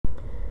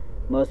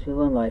Most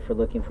people in life are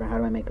looking for how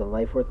do I make a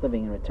life worth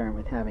living and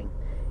retirement worth having.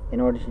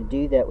 In order to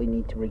do that, we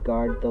need to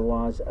regard the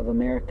laws of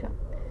America.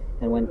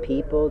 And when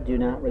people do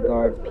not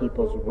regard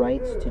people's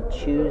rights to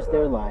choose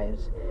their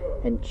lives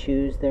and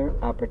choose their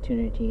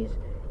opportunities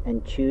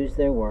and choose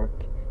their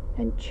work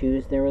and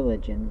choose their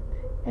religion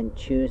and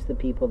choose the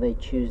people they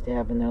choose to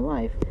have in their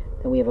life,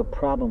 then we have a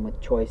problem with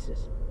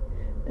choices.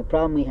 The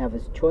problem we have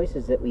is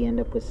choices that we end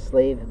up with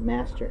slave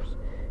masters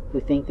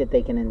who think that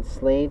they can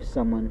enslave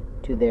someone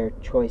to their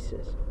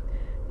choices.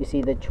 You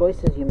see, the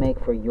choices you make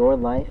for your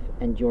life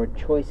and your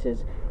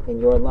choices in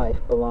your life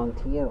belong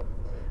to you.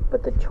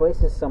 But the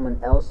choices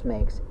someone else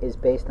makes is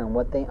based on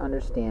what they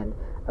understand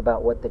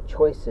about what the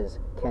choices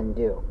can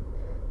do.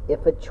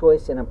 If a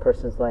choice in a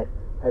person's life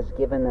has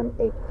given them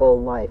a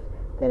full life,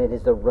 then it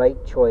is the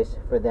right choice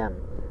for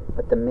them.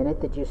 But the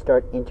minute that you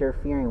start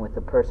interfering with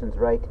the person's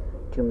right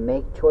to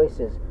make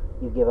choices,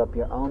 you give up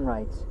your own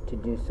rights to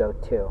do so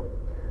too.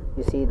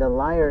 You see, the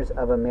liars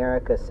of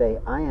America say,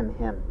 I am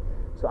him.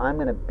 So I'm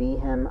going to be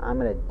him, I'm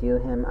going to do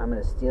him, I'm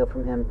going to steal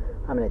from him,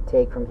 I'm going to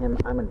take from him,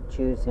 I'm going to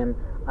choose him,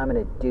 I'm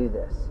going to do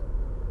this.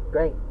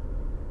 Great.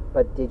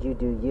 But did you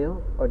do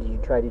you, or did you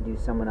try to do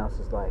someone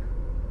else's life?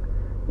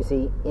 You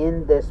see,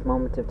 in this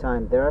moment of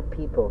time, there are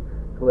people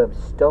who have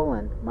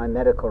stolen my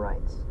medical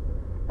rights.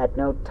 At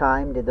no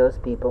time did those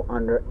people,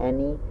 under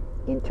any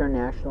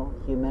international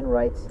human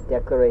rights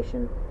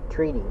declaration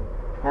treaty,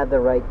 have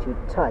the right to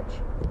touch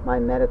my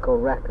medical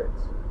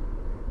records.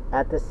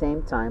 At the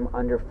same time,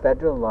 under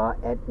federal law,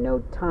 at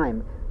no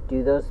time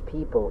do those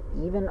people,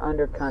 even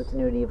under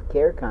continuity of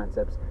care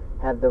concepts,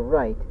 have the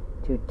right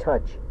to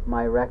touch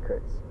my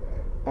records.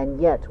 And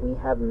yet we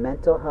have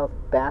mental health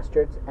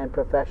bastards and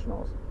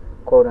professionals,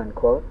 quote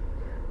unquote,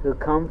 who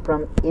come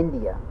from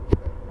India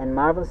and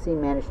marvelously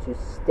manage to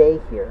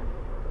stay here,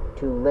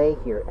 to lay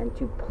here, and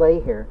to play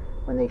here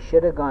when they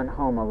should have gone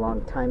home a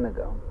long time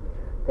ago.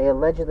 They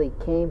allegedly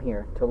came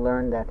here to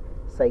learn that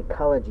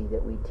psychology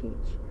that we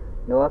teach.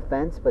 No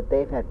offense, but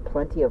they've had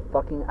plenty of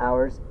fucking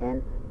hours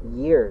and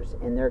years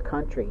in their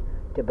country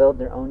to build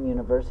their own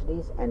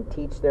universities and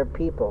teach their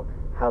people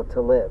how to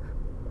live.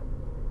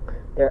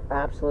 Their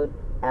absolute,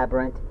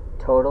 aberrant,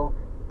 total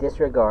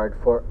disregard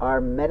for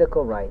our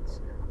medical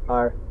rights,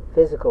 our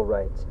physical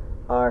rights,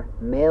 our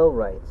mail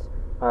rights,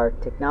 our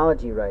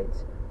technology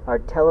rights, our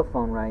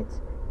telephone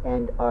rights,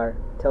 and our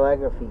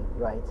telegraphy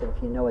rights. And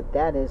if you know what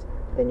that is,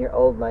 then you're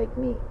old like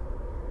me.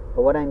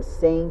 But what I'm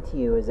saying to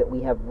you is that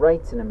we have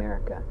rights in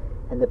America,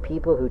 and the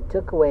people who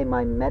took away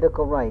my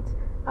medical rights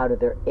out of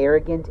their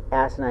arrogant,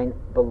 asinine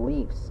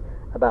beliefs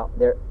about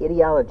their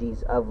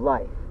ideologies of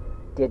life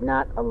did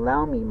not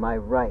allow me my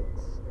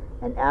rights.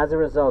 And as a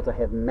result, I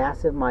have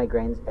massive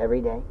migraines every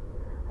day.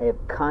 I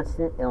have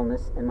constant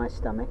illness in my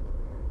stomach.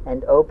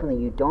 And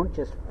openly, you don't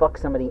just fuck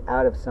somebody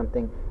out of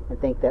something and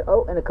think that,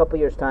 oh, in a couple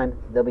years'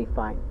 time, they'll be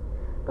fine.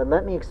 But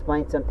let me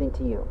explain something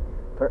to you.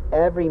 For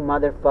every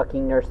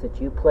motherfucking nurse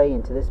that you play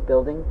into this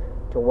building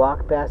to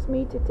walk past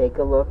me to take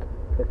a look,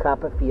 to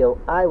cop a feel,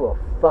 I will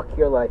fuck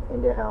your life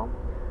into hell.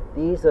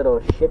 These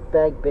little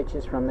shitbag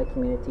bitches from the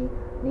community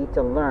need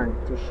to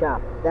learn to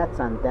shop. That's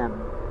on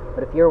them.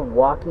 But if you're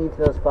walking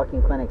into those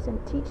fucking clinics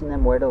and teaching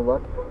them where to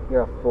look,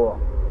 you're a fool.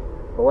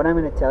 But what I'm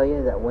going to tell you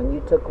is that when you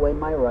took away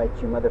my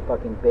rights, you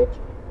motherfucking bitch,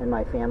 and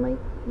my family,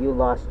 you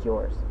lost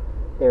yours.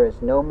 There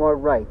is no more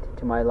right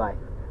to my life.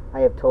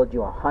 I have told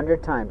you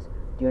 100 times,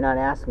 do not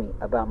ask me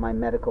about my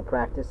medical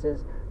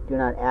practices. Do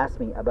not ask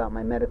me about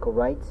my medical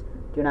rights.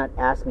 Do not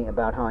ask me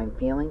about how I'm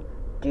feeling.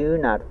 Do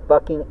not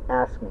fucking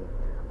ask me.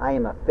 I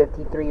am a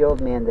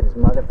 53-year-old man that is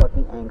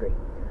motherfucking angry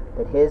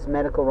that his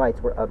medical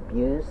rights were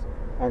abused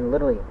and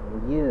literally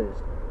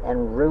used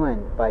and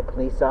ruined by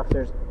police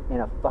officers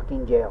in a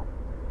fucking jail.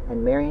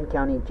 And Marion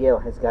County Jail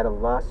has got a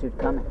lawsuit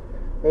coming.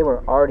 They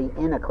were already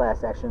in a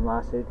class action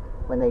lawsuit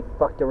when they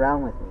fucked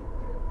around with me.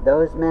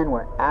 Those men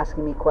were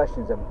asking me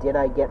questions of did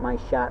I get my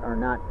shot or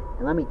not.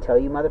 And let me tell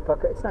you,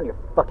 motherfucker, it's none of your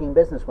fucking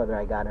business whether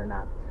I got it or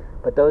not.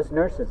 But those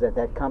nurses at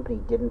that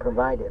company didn't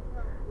provide it.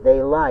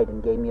 They lied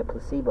and gave me a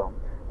placebo.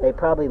 They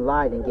probably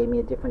lied and gave me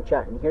a different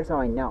shot. And here's how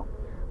I know.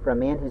 For a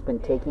man who's been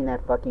taking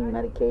that fucking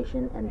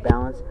medication and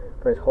balance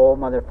for his whole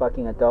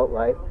motherfucking adult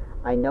life,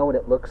 I know what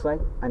it looks like.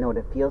 I know what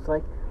it feels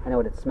like. I know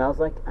what it smells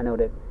like. I know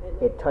what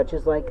it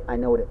touches like. I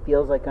know what it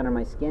feels like under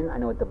my skin. I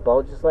know what the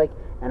bulge is like.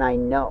 And I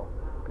know,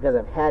 because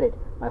I've had it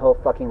my whole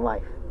fucking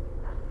life.